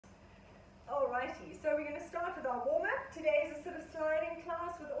Alrighty, so we're going to start with our warm-up. Today is a sort of sliding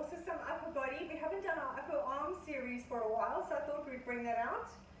class with also some upper body. We haven't done our upper arm series for a while, so I thought we'd bring that out.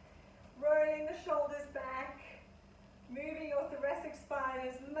 Rolling the shoulders back, moving your thoracic spine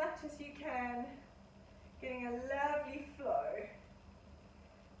as much as you can, getting a lovely flow.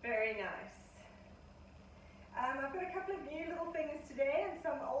 Very nice. I've got a couple of new little things today and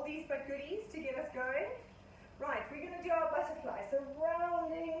some oldies but goodies to get us going. Right, we're going to do our butterfly. So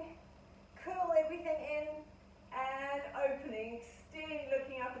rounding, curl everything in and opening, extend,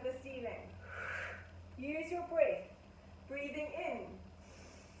 looking up at the ceiling. Use your breath, breathing in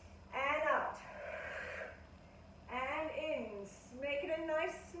and out and in. Make it a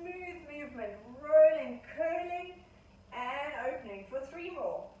nice smooth movement, rolling, curling and opening for 3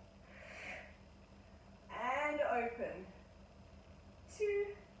 more. And open. 2.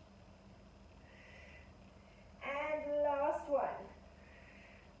 And last one.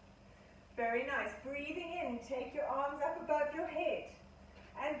 Very nice. Breathing in, take your arms up above your head.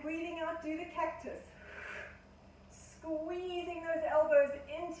 And breathing out, do the cactus. Squeezing those elbows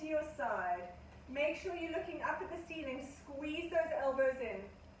into your side. Make sure you're looking up at the ceiling. Squeeze those elbows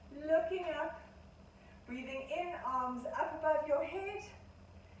in. Looking up. Breathing in, arms up above your head.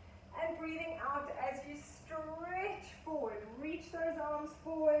 And breathing out as you stretch forward. Reach those arms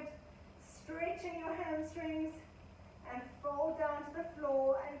forward. Stretching your hamstrings. And fold down to the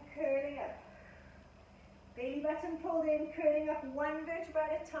floor and curling up. Belly button pulled in, curling up 1 vertebra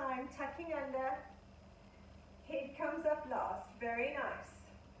at a time, tucking under. Head comes up last. Very nice.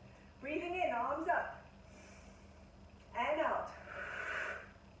 Breathing in, arms up. And out.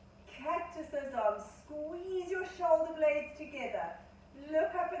 Cactus those arms. Squeeze your shoulder blades together.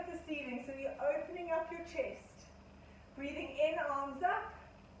 Look up at the ceiling so you're opening up your chest. Breathing in, arms up.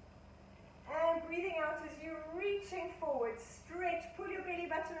 And breathing out as you're reaching forward. Stretch, pull your belly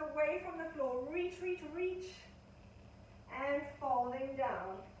button away from the floor. Reach, reach, reach. And folding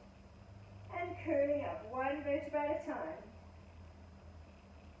down. And curling up, 1 vertebra at a time.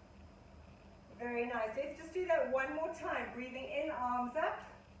 Very nice. Let's just do that one more time. Breathing in, arms up.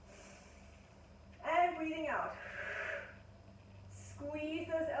 And breathing out. Squeeze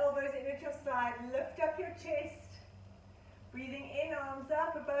those elbows in at your side. Lift up your chest. Breathing in, arms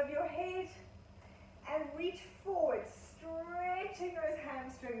up above your head. And reach forward, stretching those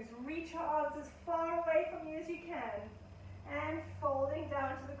hamstrings. Reach your arms as far away from you as you can. And folding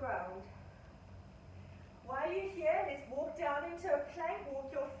down to the ground. While you're here, let's walk down into a plank. Walk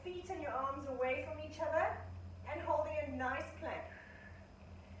your feet and your arms away from each other. And holding a nice plank.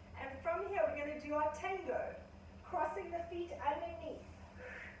 And from here, we're going to do our tango. Crossing the feet underneath.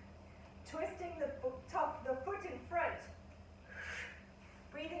 Twisting the foot in front.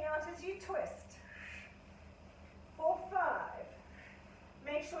 Breathing out as you twist. For 5.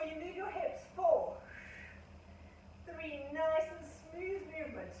 Make sure you move your hips. 4. 3. Nice and smooth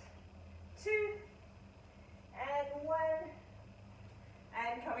movement. 2. And 1.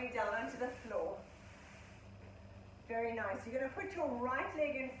 And coming down onto the floor. Very nice. You're going to put your right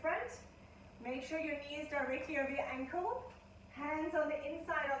leg in front. Make sure your knee is directly over your ankle. Hands on the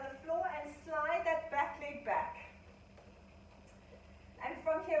inside on the floor and slide that back leg back. And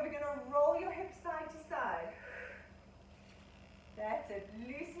from here, we're going to roll your hips side to side. That's it.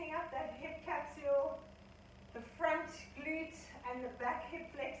 Loosening up that hip capsule, the front glute, and the back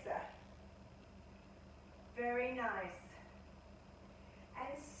hip flexor. Very nice.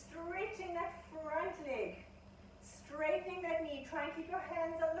 And stretching that front leg. Straightening that knee. Try and keep your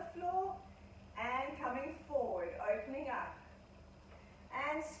hands on the floor. And coming forward, opening up.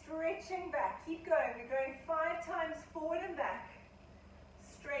 And stretching back. Keep going. We're going 5 times forward and back.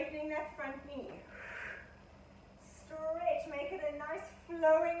 Straightening that front knee. Stretch, make it a nice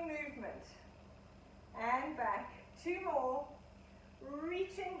flowing movement. And back. 2 more.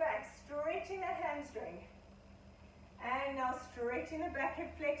 Reaching back, stretching that hamstring. And now stretching the back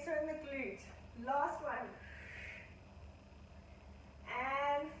hip flexor and the glute. Last one.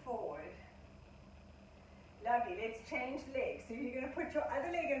 And forward. Lovely, let's change legs. So you're going to put your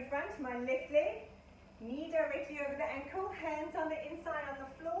other leg in front, my left leg. Knee directly over the ankle, hands on the inside on the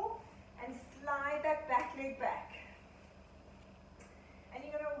floor, and slide that back leg back. And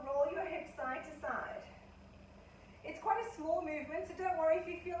you're going to roll your hips side to side. It's quite a small movement, so don't worry if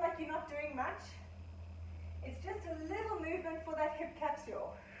you feel like you're not doing much. It's just a little movement for that hip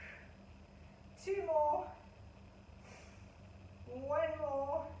capsule. 2 more. 1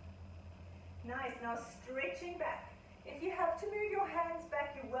 more. Nice, now stretching back. If you have to move your hands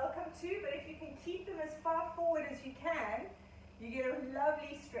back, you're welcome to, but if you can keep them as far forward as you can, you get a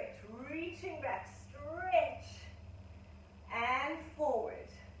lovely stretch. Reaching back, stretch, and forward.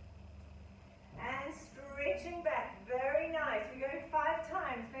 And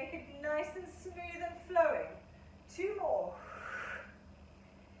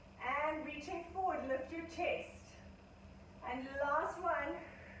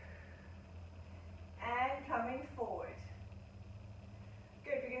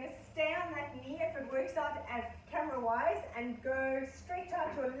and go straight out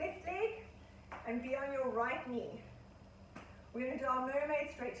your left leg and be on your right knee. We're going to do our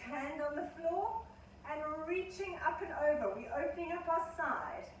mermaid stretch, hand on the floor and reaching up and over. We're opening up our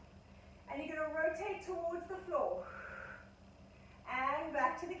side. And you're going to rotate towards the floor. And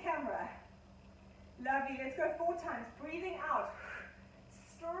back to the camera. Lovely, let's go 4 times. Breathing out.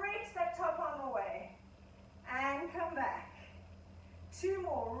 Stretch that top arm away. And come back. 2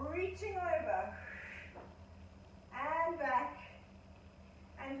 more, reaching over. And back.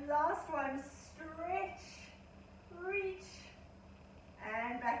 And last one, stretch, reach,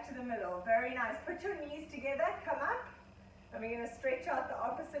 and back to the middle. Very nice. Put your knees together, come up. And we're going to stretch out the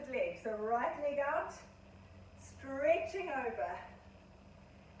opposite leg. So right leg out, stretching over.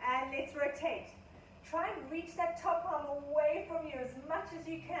 And let's rotate. Try and reach that top arm away from you as much as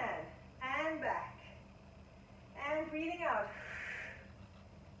you can. And back. And breathing out.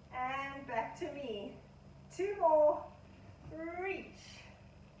 And back to me. 2 more. Reach.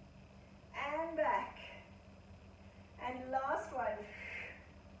 And back. And last one.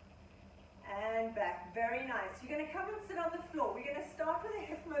 And back. Very nice. You're going to come and sit on the floor. We're going to start with a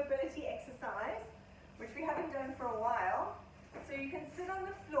hip mobility exercise, which we haven't done for a while. So you can sit on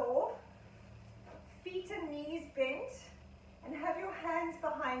the floor, feet and knees bent, and have your hands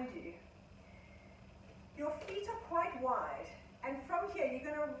behind you. Your feet are quite wide, and from here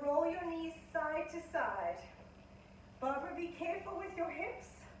you're going to roll your knees side to side. Barbara, be careful with your hips.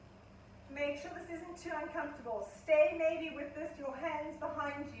 Make sure this isn't too uncomfortable. Stay maybe with this, your hands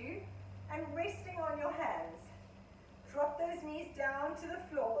behind you, and resting on your hands. Drop those knees down to the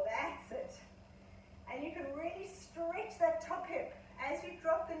floor, that's it. And you can really stretch that top hip. As you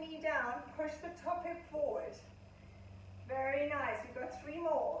drop the knee down, push the top hip forward. Very nice, we've got 3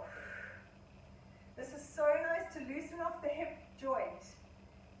 more. This is so nice to loosen off the hip joint.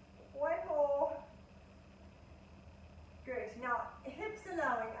 1 more. Good, now hips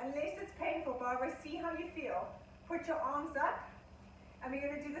allowing, unless it's painful, Barbara, see how you feel. Put your arms up, and we're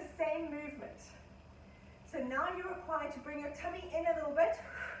going to do the same movement. So now you're required to bring your tummy in a little bit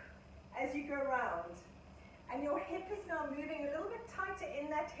as you go round. And your hip is now moving a little bit tighter in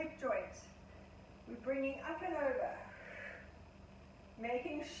that hip joint. We're bringing up and over.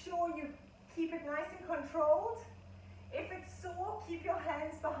 Making sure you keep it nice and controlled. If it's sore, keep your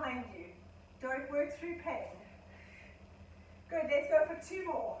hands behind you. Don't work through pain. Good, let's go for 2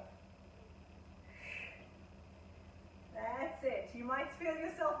 more. That's it. You might feel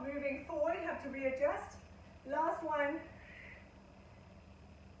yourself moving forward, have to readjust. Last one.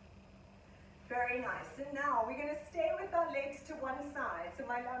 Very nice. And now we're going to stay with our legs to one side. So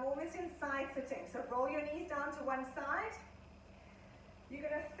I'm almost in side sitting. So roll your knees down to one side. You're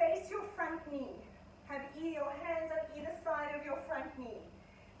going to face your front knee. Have your hands on either side of your front knee.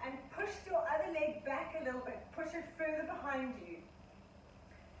 And push your other leg back a little bit. Push it further behind you.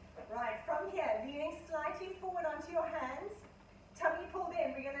 Right, from here, leaning slightly forward onto your hands. Tummy pulled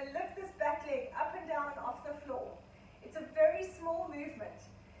in. We're going to lift this back leg up and down off the floor. It's a very small movement.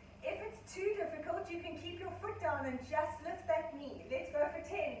 If it's too difficult, you can keep your foot down and just lift that knee. Let's go for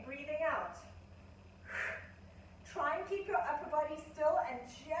 10, breathing out. Try and keep your upper body still and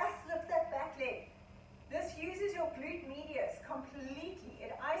just lift that back leg. This uses your glute medius completely.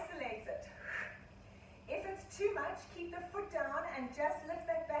 It isolates it. If it's too much, keep the foot down and just lift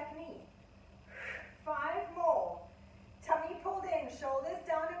that back knee. 5 more. Tummy pulled in, shoulders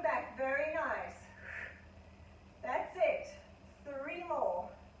down and back. Very nice. That's it. 3 more.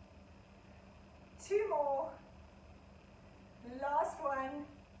 2 more. Last one.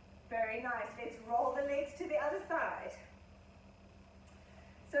 Very nice. Let's roll the legs to the other side.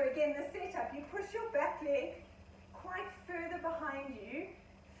 So again, the setup, you push your back leg quite further behind you,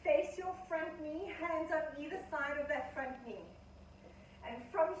 face your front knee, hands on either side of that front knee. And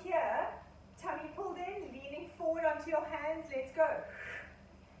from here, tummy pulled in, leaning forward onto your hands, let's go.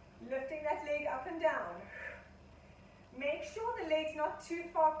 Lifting that leg up and down. Make sure the leg's not too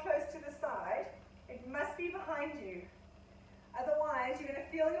far close to the side. It must be behind you. Otherwise, you're going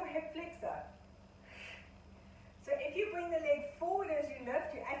to feel your hip flexor. So if you bring the leg forward as you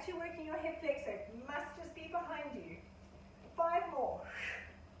lift, you're actually working your hip flexor. It must just be behind you. 5 more.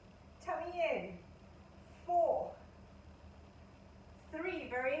 Tummy in. 4. 3,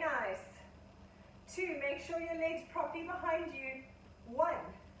 very nice. 2, make sure your leg's properly behind you. 1.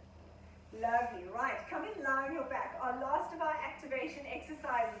 Lovely. Right, come and lie on your back. Our last of our activation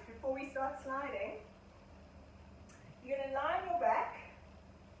exercises before we start sliding. You're going to lie on your back.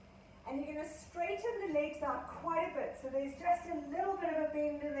 And you're going to straighten the legs out quite a bit. So there's just a little bit of a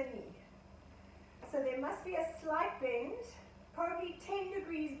bend in the knee. So there must be a slight bend, probably 10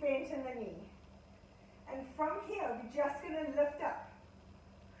 degrees bent in the knee. And from here, we're just going to lift up.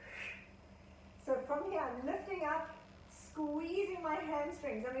 So from here, I'm lifting up, squeezing my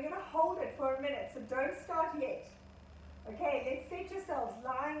hamstrings, and we're going to hold it for a minute, so don't start yet. Okay, let's set yourselves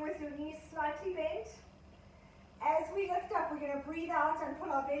lying with your knees slightly bent. As we lift up, we're going to breathe out and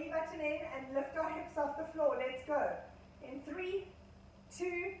pull our belly button in and lift our hips off the floor. Let's go. In 3,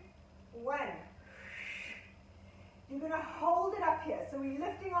 2, 1. You're going to hold it up here. So we're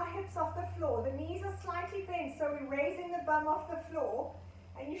lifting our hips off the floor. The knees are slightly bent, so we're raising the bum off the floor.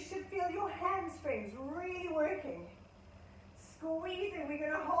 And you should feel your hamstrings really working. Squeezing. We're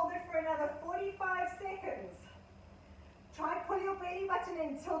going to hold it for another 45 seconds. Try pull your belly button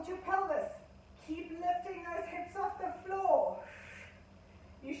in, tilt your pelvis. Keep lifting those hips off the floor.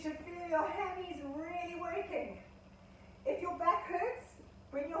 You should feel your hammies really working. If your back hurts,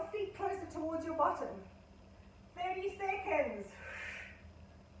 bring your feet closer towards your bottom. 30 seconds.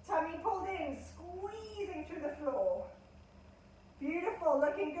 Tummy pulled in, squeezing through the floor. Beautiful,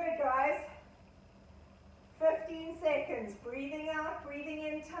 looking good, guys. 15 seconds. Breathing out, breathing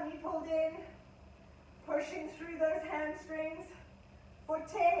in, tummy pulled in. Pushing through those hamstrings for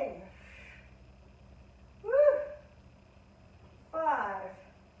 10. Woo. 5,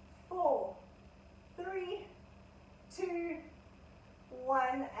 4, 3, 2,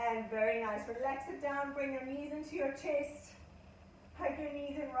 1, and very nice. Relax it down, bring your knees into your chest. Hug your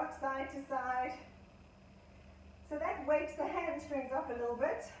knees and rock side to side. So that wakes the hamstrings up a little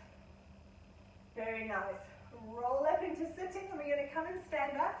bit. Very nice. Roll up into sitting, and we're going to come and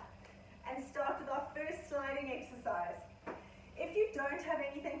stand up and start with our first sliding exercise. If you don't have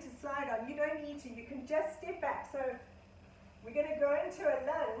anything to slide on, you don't need to. You can just step back. So we're going to go into a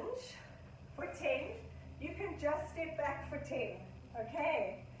lunge for 10. You can just step back for 10.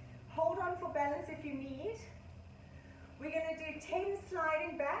 Okay? Hold on for balance if you need. We're going to do 10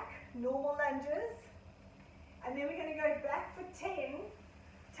 sliding back, normal lunges. And then we're going to go back for 10,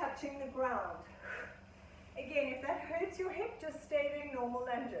 touching the ground. Again, if that hurts your hip, just stay doing normal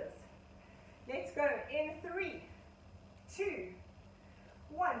lunges. Let's go. In 3, 2,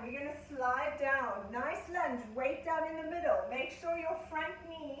 1. We're going to slide down. Nice lunge. Weight down in the middle. Make sure your front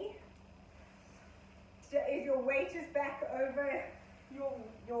knee, if your weight is back over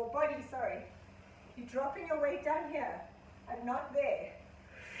your body, sorry. You're dropping your weight down here and not there.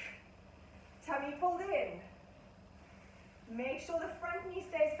 Tummy pulled in. Make sure the front knee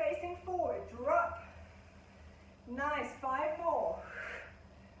stays facing forward. Drop. Nice. 5 more.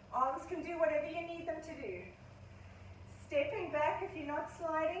 Arms can do whatever you need them to do. Stepping back if you're not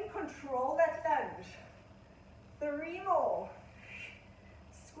sliding, control that lunge. 3 more.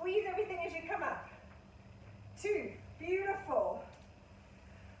 Squeeze everything as you come up. 2, beautiful.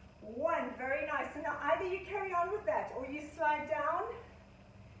 1, very nice. So now either you carry on with that or you slide down,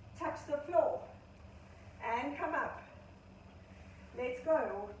 touch the floor, and come up. Let's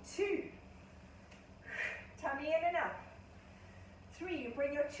go. 2, tummy in and up. 3, you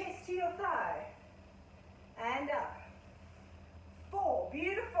bring your chest to your thigh, and up. 4,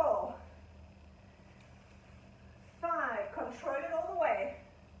 beautiful. 5, control it all the way.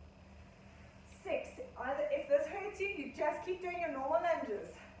 6, either if this hurts you, you just keep doing your normal lunges.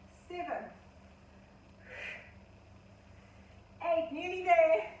 7, 8, nearly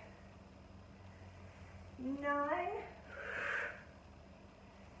there. 9,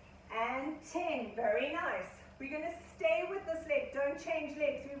 and 10, very nice. We're going to stay with this leg, don't change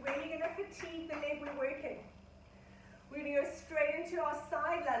legs. We're really going to fatigue the leg we're working. We're going to go straight into our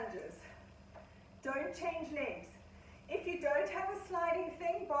side lunges. Don't change legs. If you don't have a sliding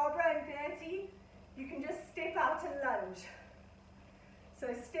thing, Barbara and Nancy, you can just step out and lunge. So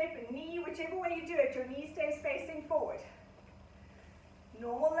step, knee, whichever way you do it, your knee stays facing forward.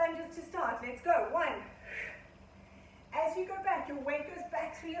 Normal lunges to start. Let's go. 1. As you go back, your weight goes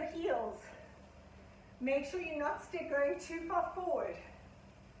back through your heels. Make sure you're not going too far forward.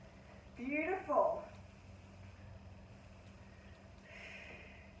 Beautiful.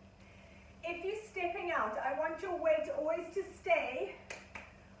 If you're stepping out, I want your weight always to stay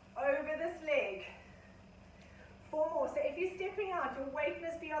over this leg. 4 more. So if you're stepping out, your weight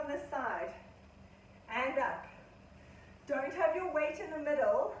must be on this side. And up. Don't have your weight in the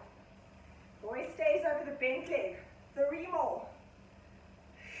middle. Always stays over the bent leg. 3 more.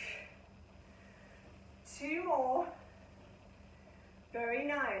 2 more. Very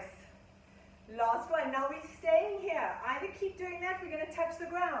nice. Last one. Now we're staying here. Either keep doing that, we're going to touch the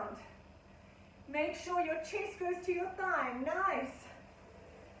ground. Make sure your chest goes to your thigh. Nice.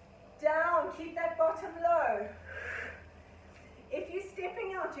 Down. Keep that bottom low. If you're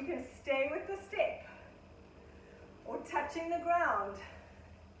stepping out, you can stay with the step or touching the ground.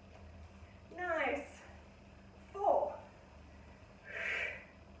 Nice.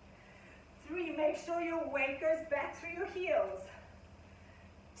 3, make sure your weight goes back through your heels.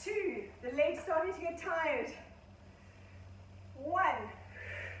 2, the legs starting to get tired. 1,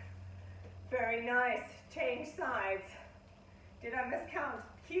 very nice, change sides. Did I miscount?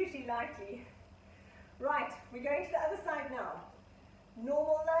 Hugely likely. Right, we're going to the other side now.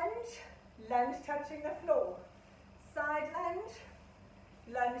 Normal lunge, lunge touching the floor. Side lunge,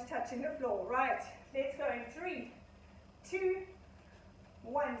 lunge touching the floor. Right, let's go in 3, 2,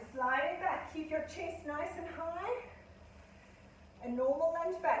 1. Sliding back, keep your chest nice and high. A normal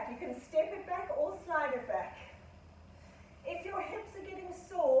lunge back. You can step it back or slide it back. If your hips are getting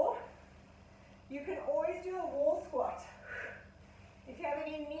sore, you can always do a wall squat. If you have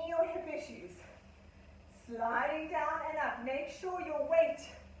any knee or hip issues, sliding down and up. Make sure your weight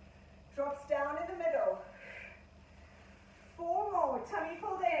drops down in the middle. 4 more, tummy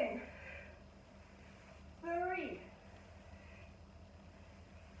pulled in. 3,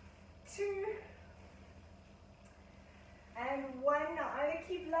 2, and 1. Now either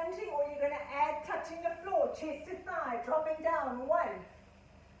keep lunging or you're going to add touching the floor, chest to thigh, dropping down. 1,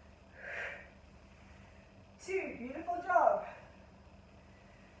 2, beautiful job.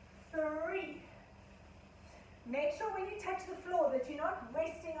 3. Make sure when you touch the floor that you're not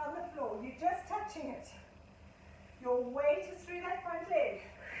resting on the floor, you're just touching it. Your weight is through that front leg.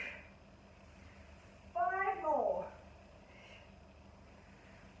 5 more.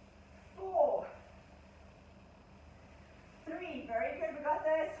 4, 3, very good, we got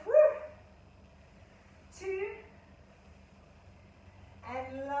this. Woo. 2,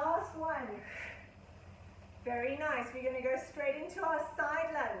 and last one. Very nice, we're going to go straight into our side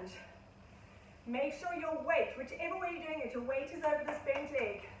lunge. Make sure your weight, whichever way you're doing it, your weight is over this bent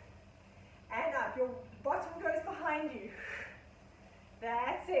leg. And up, your bottom goes behind you.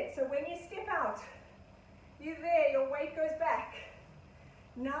 That's it, so when you step out, you're there, your weight goes back.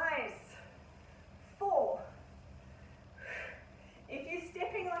 Nice. 4. If you're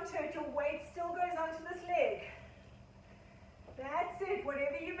stepping onto it, your weight still goes onto this leg. That's it,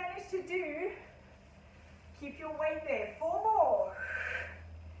 whatever you manage to do, keep your weight there. 4 more.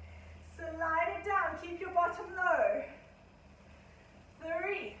 Slide it down, keep your bottom low.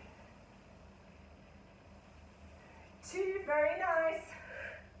 3, 2, very nice.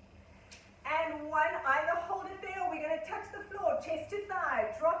 And 1, either hold it there or we're going to touch the floor, chest to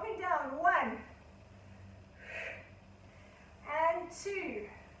thigh, dropping down. 1, and 2.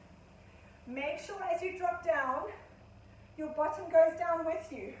 Make sure as you drop down, your bottom goes down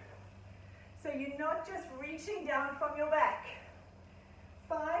with you. So you're not just reaching down from your back.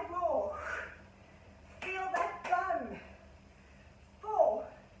 5 more. Feel that bum. 4,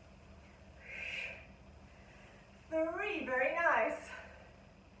 3, very nice.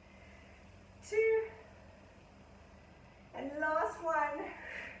 2, and last one.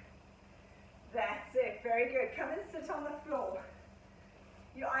 That's it, very good. Come and sit on the floor.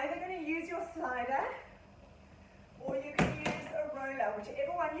 You're either going to use your slider or you can use a roller,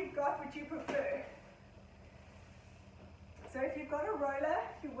 whichever one you've got, which you prefer. So if you've got a roller,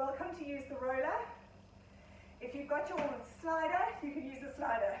 you're welcome to use the roller. If you've got your slider, you can use the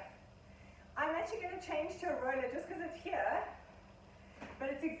slider. I'm actually going to change to a roller just because it's here, but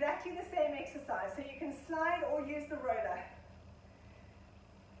it's exactly the same exercise. So you can slide or use the roller.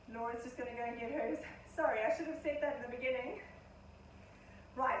 Laura's just going to go and get hers. Sorry, I should have said that in the beginning.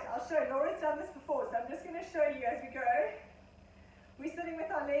 Right, I'll show. Laura's done this before, so I'm just going to show you as we go. We're sitting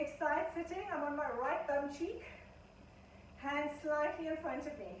with our legs side sitting. I'm on my right bum cheek. Hands slightly in front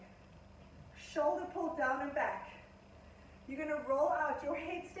of me. Shoulder pulled down and back. You're going to roll out. Your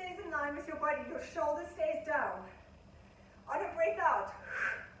head stays in line with your body. Your shoulder stays down. On a breath out,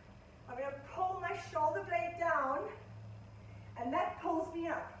 I'm going to pull my shoulder blade down, and that pulls me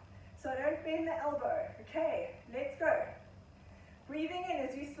up, so I don't bend the elbow. Okay, let's go. Breathing in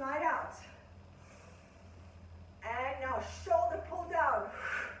as you slide out. And now shoulder pull down.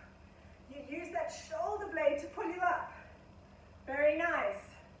 You use that shoulder blade to pull you up. Very nice.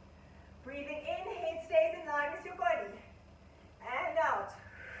 Breathing in, head stays in line with your body. And out.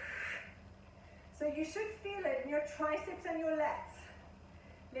 So you should feel it in your triceps and your lats.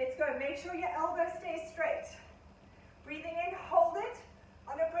 Let's go. Make sure your elbow stays straight. Breathing in, hold it.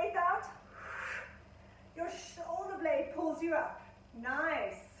 On a breath out, your shoulder blade pulls you up.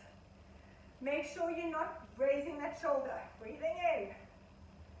 Nice. Make sure you're not raising that shoulder. Breathing in.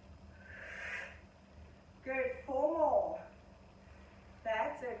 Good. 4 more.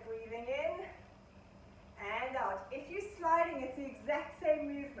 That's it. Breathing in and out. If you're sliding, it's the exact same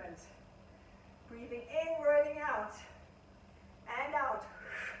movement. Breathing in, rolling out and out.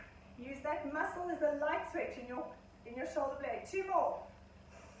 Use that muscle as a light switch in your shoulder blade. 2 more.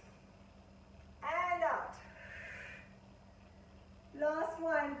 Last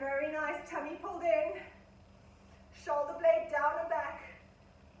one, very nice. Tummy pulled in. Shoulder blade down and back.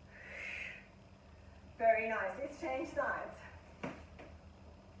 Very nice. Let's change sides.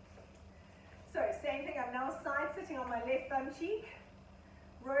 So, same thing. I'm now side sitting on my left bum cheek.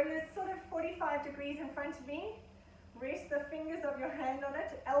 Rollers sort of 45 degrees in front of me. Rest the fingers of your hand on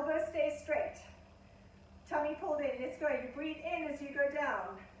it. Elbow stays straight. Tummy pulled in. Let's go. You breathe in as you go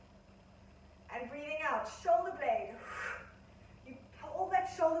down. And breathing out. Shoulder blade. You pull that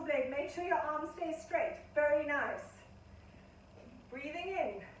shoulder blade. Make sure your arm stays straight. Very nice. Breathing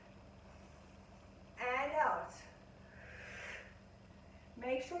in. And out.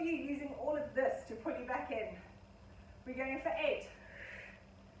 Make sure you're using all of this to pull you back in. We're going for 8.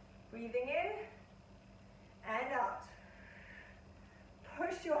 Breathing in and out.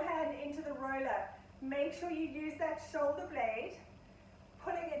 Push your hand into the roller. Make sure you use that shoulder blade.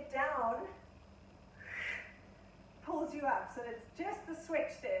 Pulling it down pulls you up. So it's just the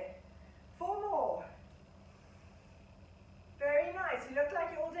switch there. 4 more. Very nice. You look like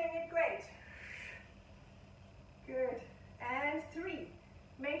you're all doing it great. Good. And 3.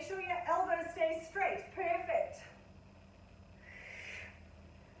 Make sure your elbows stay straight. Perfect.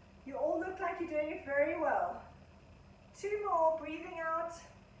 You all look like you're doing it very well. 2 more. Breathing out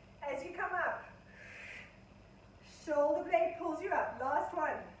as you come up. Shoulder blade pulls you up. Last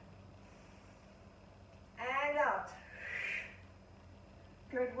one. And out.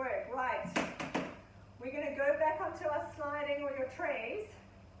 Good work. Right. We're going to go back onto our sliding or your trays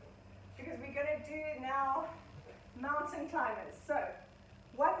because we're going to do now mountain climbers. So,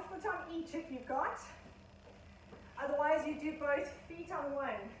 1 foot on each if you've got. Otherwise, you do both feet on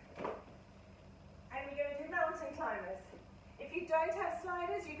one. And we're going to do mountain climbers. If you don't have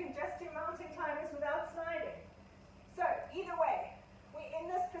sliders, you can just do mountain climbers without sliding. So, either way, we're in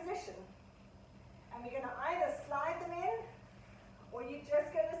this position. And we're going to either slide them in, or you're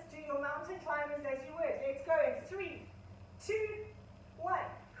just going to do your mountain climbers as you would. Let's go in 3, 2, 1.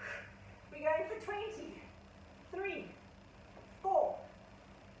 We're going for 20. 3, 4,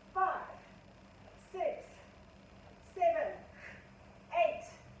 5, 6, 7,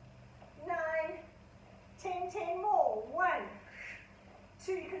 8, 9, 10, 10 more. 1,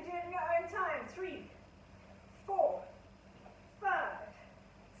 2, you can do it in your own time. 3, 4, 5,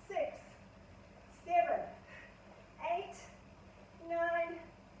 6, 7, 8, 9,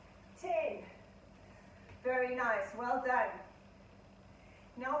 10. Very nice, well done.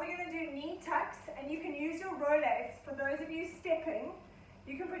 Now we're going to do knee tucks, and you can use your roller. For those of you stepping,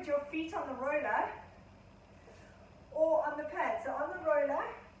 you can put your feet on the roller or on the pad. So on the roller,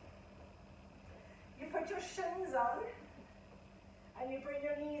 you put your shins on, and you bring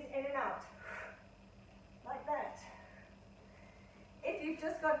your knees in and out, like that. If you've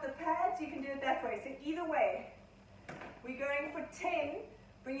just got the pads, you can do it that way. So either way, we're going for 10,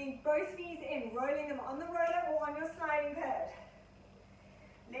 bringing both knees in, rolling them on the roller or on your sliding pad.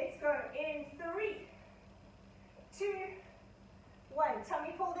 Let's go in 3, 2, 1.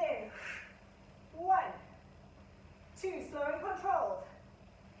 Tummy pulled in. 1, 2. Slow and controlled.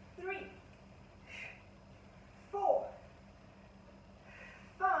 3, 4,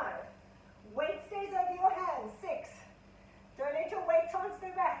 5. Weight stays over your hands. 6. Don't let your weight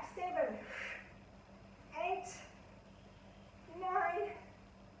transfer back. 7, 8, 9,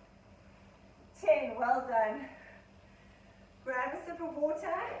 10. Well done. Grab a sip of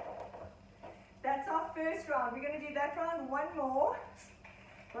water. That's our first round. We're going to do that round 1 more,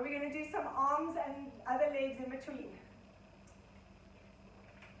 where we're going to do some arms and other legs in between.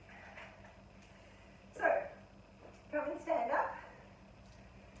 So, come and stand up.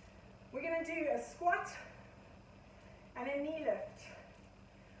 We're going to do a squat and a knee lift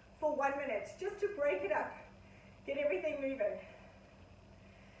for 1 minute, just to break it up, get everything moving.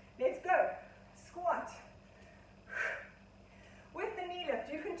 Let's go. Squat. With the knee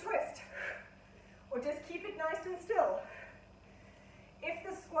lift, you can twist or just keep it nice and still. If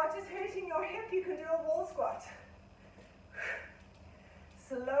the squat is hurting your hip, you can do a wall squat.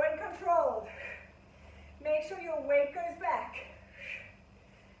 Slow and controlled. Make sure your weight goes back.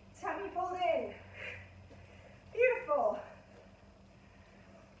 Tummy pulled in. Beautiful.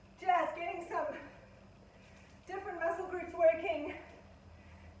 Just getting some different muscle groups working.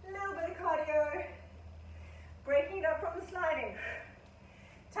 A little bit of cardio. Breaking it up from the sliding.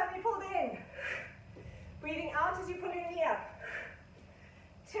 Tummy pulled in. Breathing out as you pull your knee up.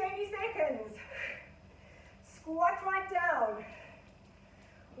 20 seconds. Squat right down.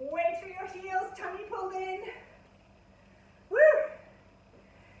 Weight through your heels. Tummy pulled in. Woo!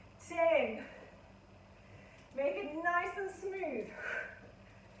 10. Make it nice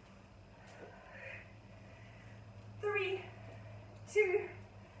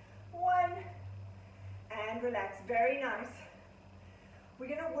and relax. Very nice. We're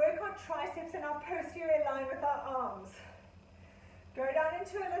going to work our triceps and our posterior line with our arms. Go down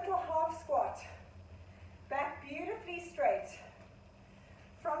into a little half squat. Back beautifully straight.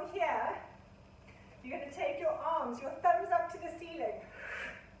 From here, you're going to take your arms, your thumbs up to the ceiling.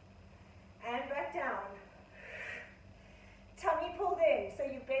 And back down. Tummy pulled in, so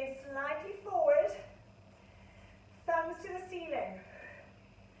you bend slightly forward. Thumbs to the ceiling.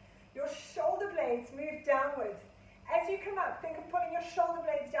 Your shoulder blades move downwards. As you come up, think of pulling your shoulder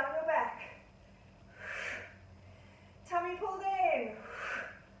blades down your back. Tummy pulled in.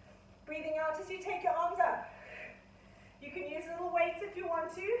 Breathing out as you take your arms up. You can use little weights if you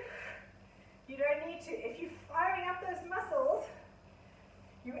want to. You don't need to. If you're firing up those muscles,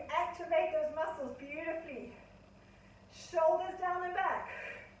 you activate those muscles beautifully. Shoulders down and back.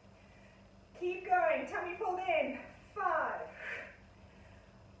 Keep going. Tummy pulled in. 5,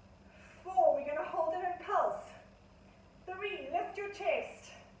 4. We're going to hold it in pulse. 3. Lift your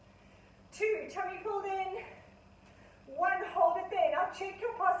chest. 2. Tummy pulled in. 1. Hold it there. Now check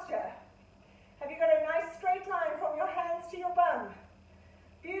your posture. Have you got a nice straight line from your hands to your bum?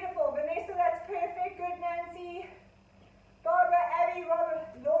 Beautiful. Vanessa, that's perfect. Good, Nancy. Barbara, Abby, Robert,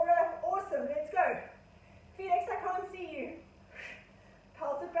 Laura. Awesome. Let's go. Felix, I can't see you.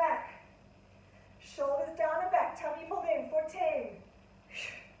 Pulse it back. Shoulders down and back. Tummy pulled in for 10.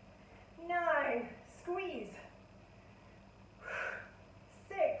 9. Squeeze.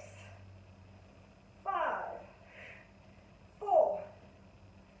 6. 5. 4.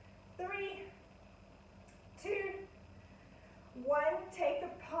 3. 2. 1. Take the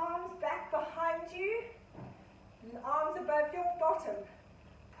palms back behind you. Arms above your bottom.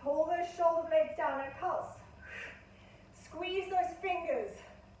 Pull those shoulder blades down and pulse. Squeeze those fingers.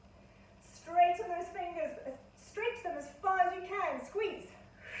 Straighten those fingers. Stretch them as far as you can. Squeeze.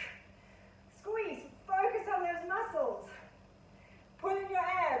 Squeeze. Focus on those muscles. Pull in your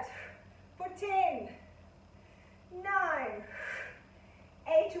abs for 10, 9,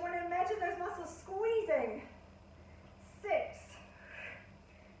 8. You want to imagine those muscles squeezing. 6,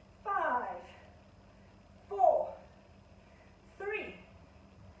 5, 4, 3,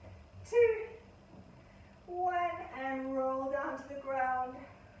 2, 1, and roll down to the ground.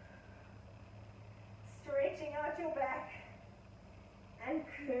 Stretching out your back and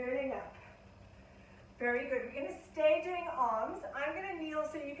curling up. Very good. We're going to stay doing arms. I'm going to kneel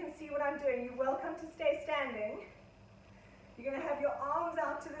so you can see what I'm doing. You're welcome to stay standing. You're going to have your arms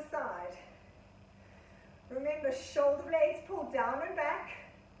out to the side. Remember, shoulder blades pulled down and back,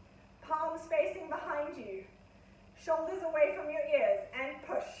 palms facing behind you, shoulders away from your ears, and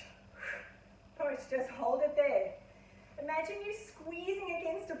push. Push, just hold it there. Imagine you squeezing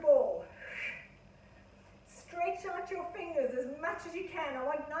against a ball. Stretch out your fingers as much as you can. I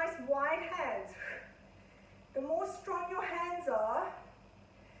want nice wide hands. The more strong your hands are,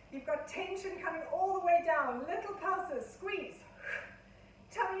 you've got tension coming all the way down. Little pulses, squeeze.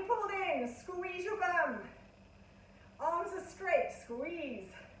 Tummy pulled in, squeeze your bum. Arms are straight, squeeze.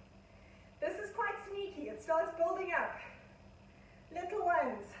 This is quite sneaky. It starts building up. Little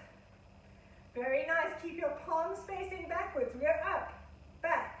ones. Very nice. Keep your palms facing backwards. We're up,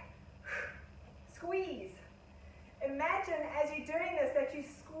 back, squeeze. Imagine as you're doing this that you're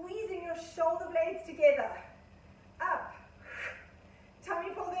squeezing your shoulder blades together. Up. Tummy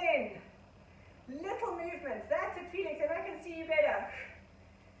pulled in. Little movements. That's it, Felix. If I can see you better.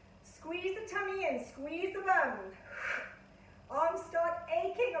 Squeeze the tummy in. Squeeze the bum. Arms start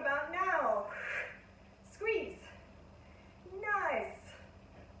aching about now. Squeeze. Nice.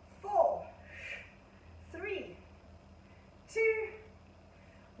 4, 3, 2,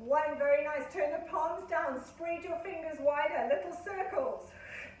 1. Very nice. Turn the palms down. Spread your fingers wider. Little circles.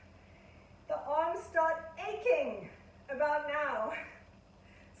 The arms start aching about now.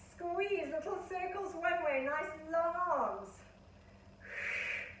 Squeeze. Little circles one way. Nice long arms.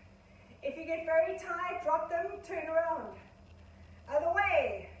 If you get very tired, drop them. Turn around. Other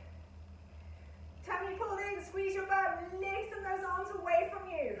way. Tummy pulled in. Squeeze your bum. Lengthen those arms away from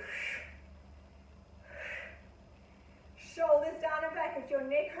you. Shoulders down and back. If your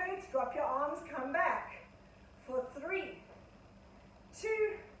neck hurts, drop your arms, come back. For 3,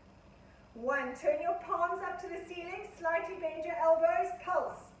 2, 1. Turn your palms up to the ceiling, slightly bend your elbows,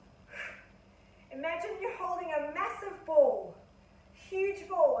 pulse. Imagine you're holding a massive ball, huge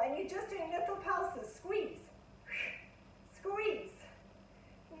ball, and you're just doing little pulses. Squeeze, squeeze.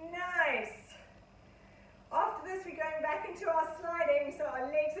 Nice. After this, we're going back into our sliding, so our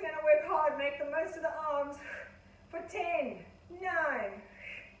legs are going to work hard, make the most of the arms. For 10, 9,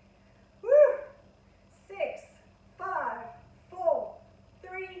 woo, 6, 5, 4,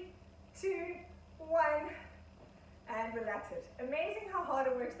 3, 2, 1. and relax it. Amazing how hard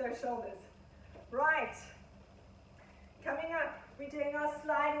it works those shoulders. Right. Coming up, we're doing our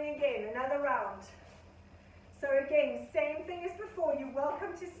sliding again, another round. So again, same thing as before. You're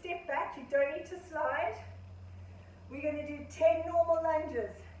welcome to step back. You don't need to slide. We're going to do 10 normal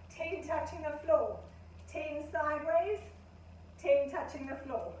lunges, 10 touching the floor, 10 sideways, 10 touching the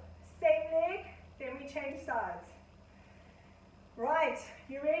floor. Same leg, then we change sides. Right,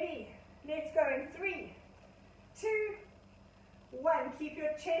 you ready? Let's go in 3, 2, 1. Keep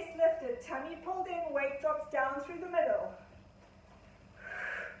your chest lifted, tummy pulled in, weight drops down through the middle.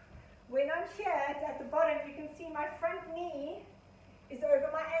 When I'm here at the bottom, you can see my front knee is over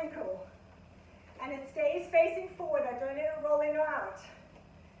my ankle. And it stays facing forward. I don't let it roll in or out.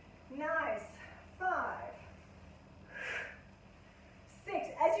 Nice. 5, 6.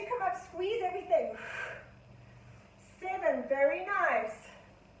 As you come up, squeeze everything. 7. Very nice.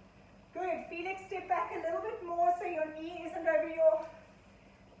 Good. Felix, step back a little bit more so your knee isn't over your...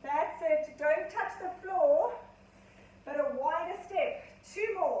 That's it. Don't touch the floor, but a wider step.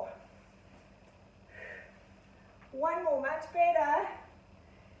 2 more. 1 more. Much better.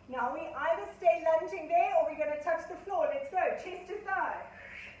 Now we either stay lunging there or we're going to touch the floor. Let's go. Chest to thigh.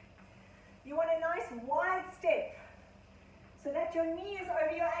 You want a nice wide step so that your knee is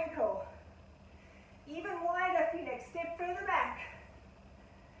over your ankle. Even wider, Felix. Step further back.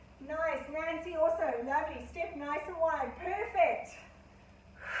 Nice. Nancy also. Lovely. Step nice and wide. Perfect.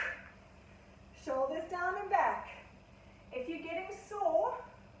 Shoulders down and back. If you're getting sore,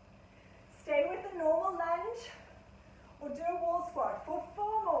 stay with the normal lunge or do a wall squat for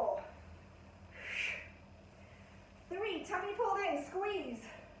 4 more. 3, tummy pulled in, squeeze.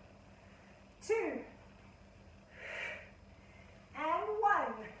 2, and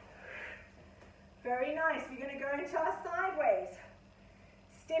 1. Very nice. We're going to go into our sideways.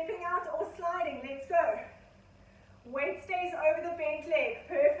 Stepping out or sliding, let's go. Weight stays over the bent leg,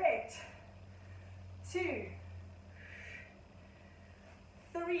 perfect. 2,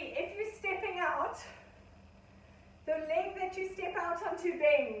 3, if you're stepping out, the leg that you step out onto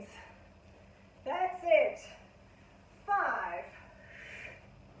bends. That's it. 5,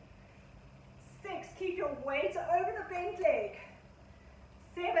 6, keep your weight over the bent leg.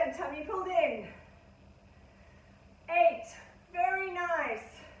 7, tummy pulled in. 8, very nice.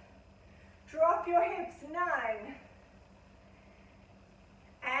 Drop your hips. 9,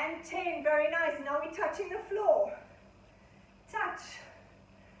 and 10, very nice. Now we're touching the floor. Touch,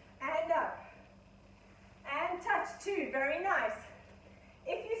 and up. And touch. 2, very nice.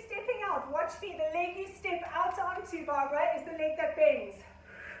 If you're stepping out, watch me. The leg you step out onto, Barbara, is the leg that bends.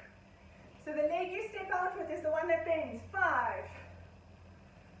 So the leg you step out with is the one that bends. 5,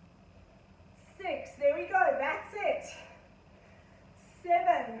 6, there we go, that's it.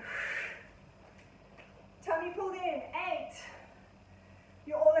 7, tummy pulled in. 8,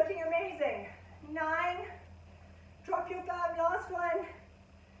 you're all looking amazing. 9, drop your glove, last one.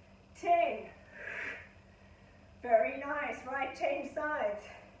 10, very nice. Right, change sides.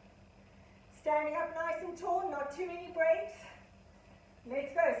 Standing up nice and tall, not too many breaks.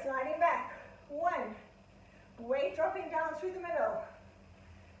 Let's go, sliding back. 1, weight dropping down through the middle.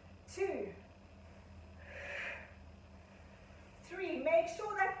 2, 3, make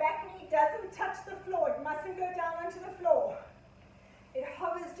sure that back knee doesn't touch the floor. It mustn't go down onto the floor. It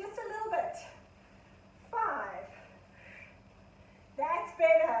hovers just a little bit. 5, that's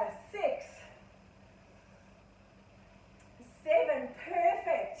better. 6, 7,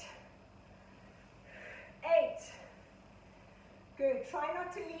 perfect. 8, good. Try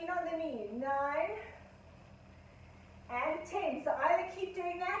not to lean on the knee. 9, and 10. So either keep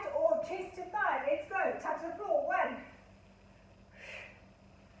doing that or chest to thigh. Let's go. Touch the floor. 1,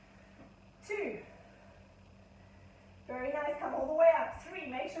 2, very nice. Come all the way up. 3,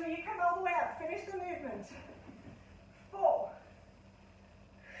 make sure you come all the way up. Finish the movement. 4,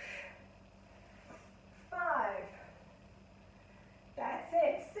 5, that's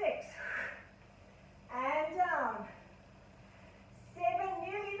it. 6, and down. 7,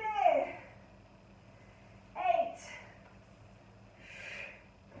 nearly there. 8,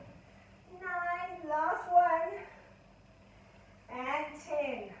 9, last one, and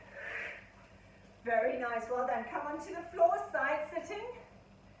 10. Very nice, well done. Come onto the floor, side sitting.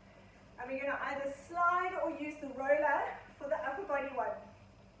 And we're going to either slide or use the roller for the upper body one.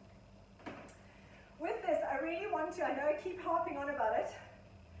 With this, I really want to, I know I keep harping on about it.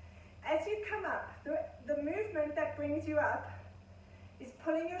 As you come up, the movement that brings you up is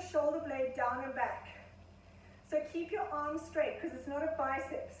pulling your shoulder blade down and back. So keep your arms straight because it's not a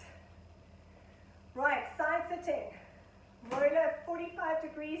biceps. Right, side sitting. Roller 45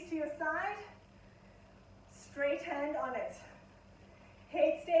 degrees to your side. straight hand on it.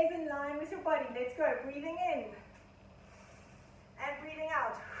 Head stays in line with your body. Let's go. Breathing in and breathing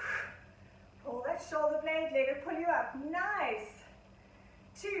out. Pull that shoulder blade, let it pull you up. Nice.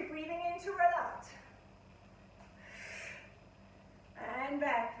 2, breathing in to roll out. And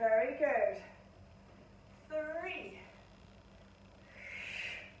back, very good. 3.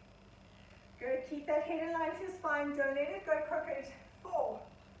 Good, keep that head in line with your spine, don't let it go crooked. 4.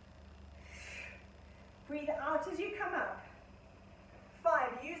 Breathe out as you come up.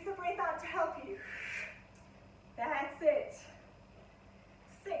 5, use the breath out to help you. That's it.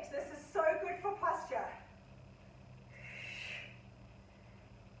 6, this is so good for posture.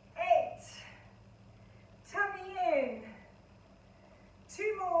 8, tummy in.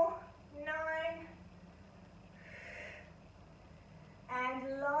 2 more, 9,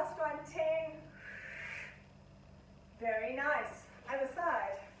 and last one, 10. Very nice. Other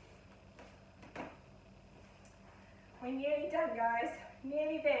side. We're nearly done, guys.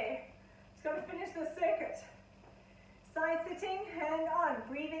 Nearly there. Just got to finish the circuit. Side sitting, hand on.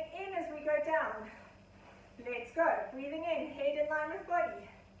 Breathing in as we go down. Let's go. Breathing in, head in line with body.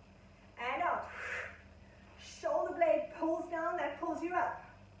 And out. Shoulder blade pulls down, that pulls you up.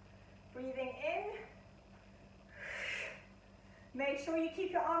 Breathing in. Make sure you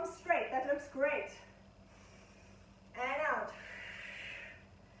keep your arms straight, that looks great. And out.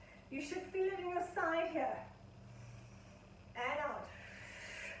 You should feel it in your side here. And out.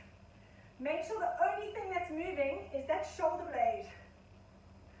 Make sure the only thing that's moving is that shoulder blade.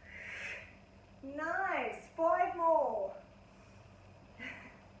 Nice, 5 more.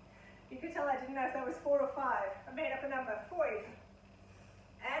 You could tell I didn't know if that was 4 or 5. I made up a number, 5.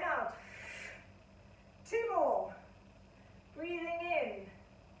 And out. 2 more. Breathing in.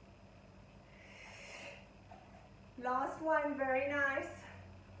 Last one, very nice.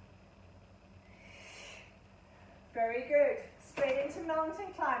 Very good. Straight into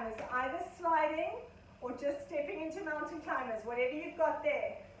mountain climbers, either sliding or just stepping into mountain climbers, whatever you've got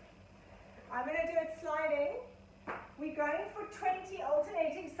there. I'm going to do it sliding. We're going for 20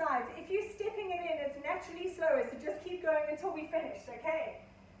 alternating sides. If you're stepping it in, it's naturally slower, so just keep going until we finish, okay?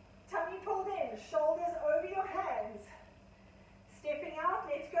 Tummy pulled in, shoulders over your hands. Stepping out,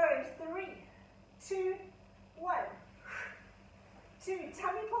 let's go in 3, 2, 1. 2,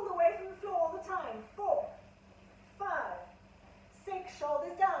 tummy pulled away from the floor all the time. 4, 5, 6,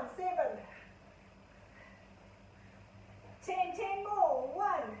 shoulders down. 7, 10, 10 more.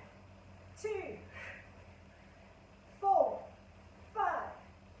 1, 2, 4, 5,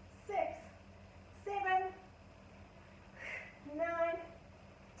 6, 7, 9,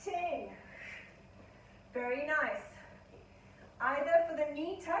 10. Very nice. Either for the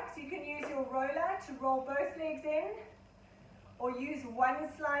knee tucks, you can use your roller to roll both legs in, or use one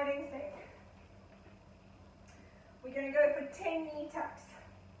sliding thing. We're going to go for 10 knee tucks.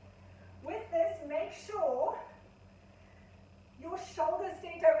 With this, make sure your shoulders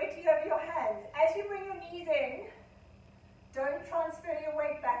stay directly over your hands. As you bring your knees in, don't transfer your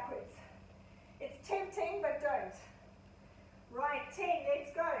weight backwards. It's tempting, but don't. Right, 10,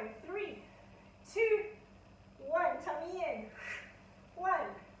 let's go. 3, 2, 1, tummy in. 1,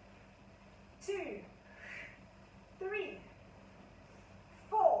 2, 3,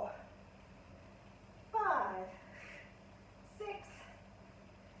 4, 5, 6,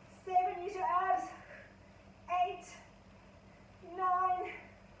 7, use your abs. 8, 9,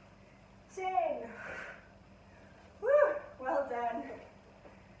 10. Woo, well done.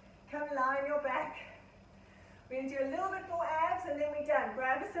 Come lie on your back. We're going to do a little bit more abs and then we're done.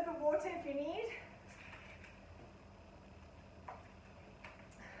 Grab a sip of water if you need.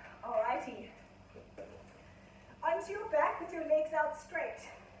 Alrighty. Onto your back with your legs out straight.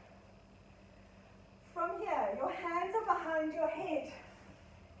 From here, your hands are behind your head.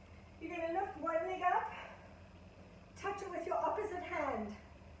 You're going to lift one leg up, touch it with your opposite hand,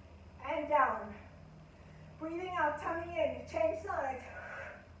 and down. Breathing out, tummy in, change sides.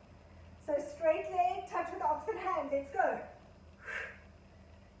 So straight leg, touch with the opposite hand, let's go.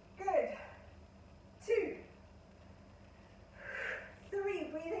 Good. 2, 3,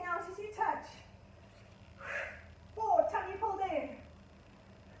 breathing out as you touch. 4, tummy pulled in.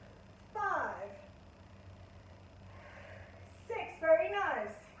 5, 6, very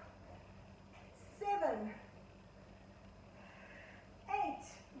nice. 7, 8,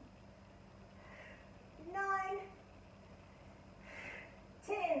 9,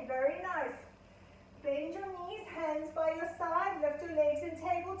 10, very nice. Bend your knees, hands by your side, lift your legs in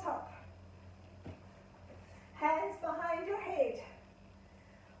tabletop. Hands behind your head.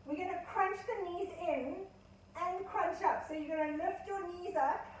 We're going to crunch the knees in and crunch up. So you're going to lift your knees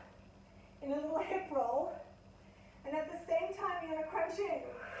up in a little hip roll And at the same time, you're going to crunch in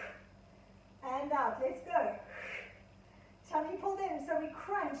and out. Let's go. Tummy pulled in, so we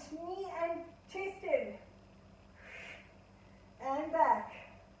crunch, knee and chest in. And back.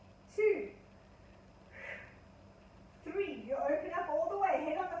 2, 3. You open up all the way,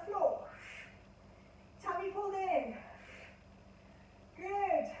 head on the floor. Tummy pulled in.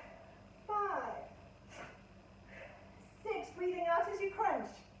 Good. 5, 6. Breathing out as you crunch.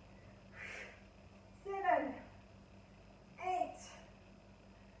 7, 8,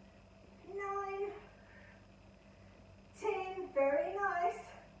 9, 10. Very nice.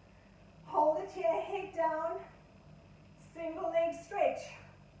 Hold it here, head down. Single leg stretch.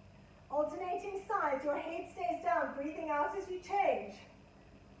 Alternating sides, your head stays down. Breathing out as you change.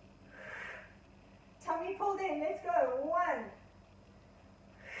 Tummy pulled in, let's go. 1,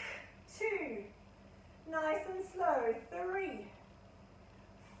 2, nice and slow. 3,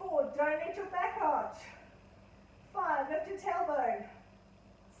 4, don't let your back arch. 5, lift your tailbone.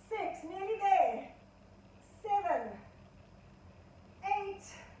 6, nearly there. 7, 8,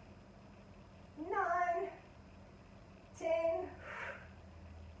 9, 10,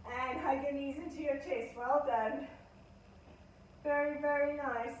 and hug your knees into your chest. Well done. Very, very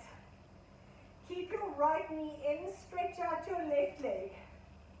nice. Keep your right knee in, stretch out your left leg.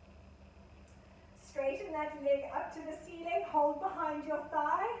 Straighten that leg up to the ceiling, hold behind your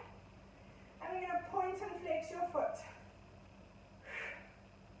thigh, and we're going to point and flex your foot.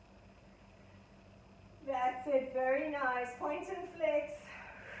 That's it, very nice. Point and flex.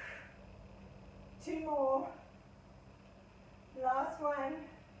 2 more. Last one.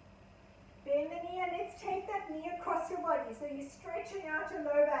 Bend the knee and let's take that knee across your body. So you're stretching out your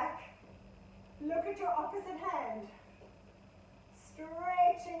low back. Look at your opposite hand.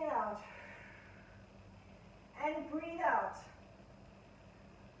 Stretching out. And breathe out.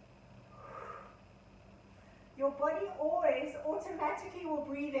 Your body always automatically will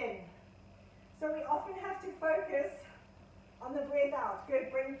breathe in. So we often have to focus on the breath out.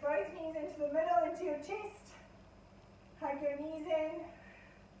 Good. Bring both knees into the middle, into your chest. Hug your knees in.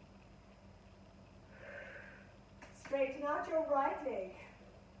 Straighten out your right leg.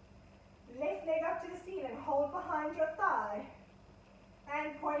 Left leg up to the ceiling. Hold behind your thigh.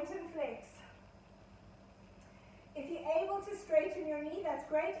 And point and flex. If you're able to straighten your knee, that's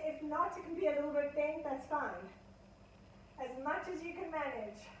great. If not, it can be a little bit bent, that's fine. As much as you can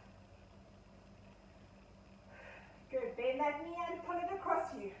manage. Good. Bend that knee and pull it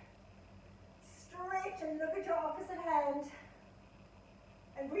across you. Stretch and look at your opposite hand.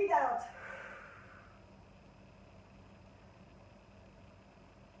 And breathe out.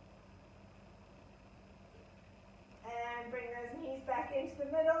 And bring those knees back into the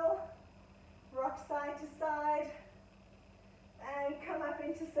middle. Rock side to side. And come up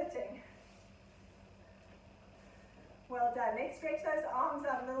into sitting. Well done. Let's stretch those arms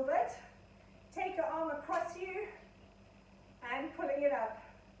out a little bit. Take your arm across you and pulling it up.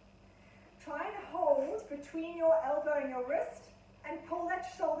 Try and hold between your elbow and your wrist and pull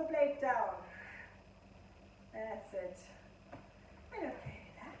that shoulder blade down. That's it. And okay.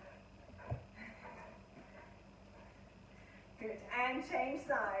 Good. And change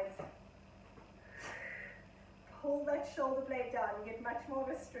sides. Pull that shoulder blade down. You get much more of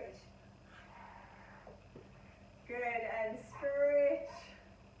a stretch. Good. And stretch.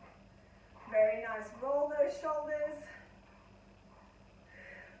 Very nice. Roll those shoulders.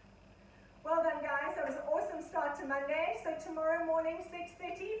 Well done, guys. That was an awesome start to Monday. So tomorrow morning,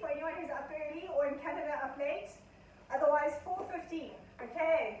 6:30 for anyone who's up early or in Canada up late. Otherwise, 4:15.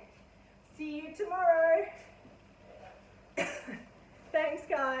 Okay. See you tomorrow. Thanks,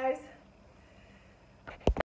 guys.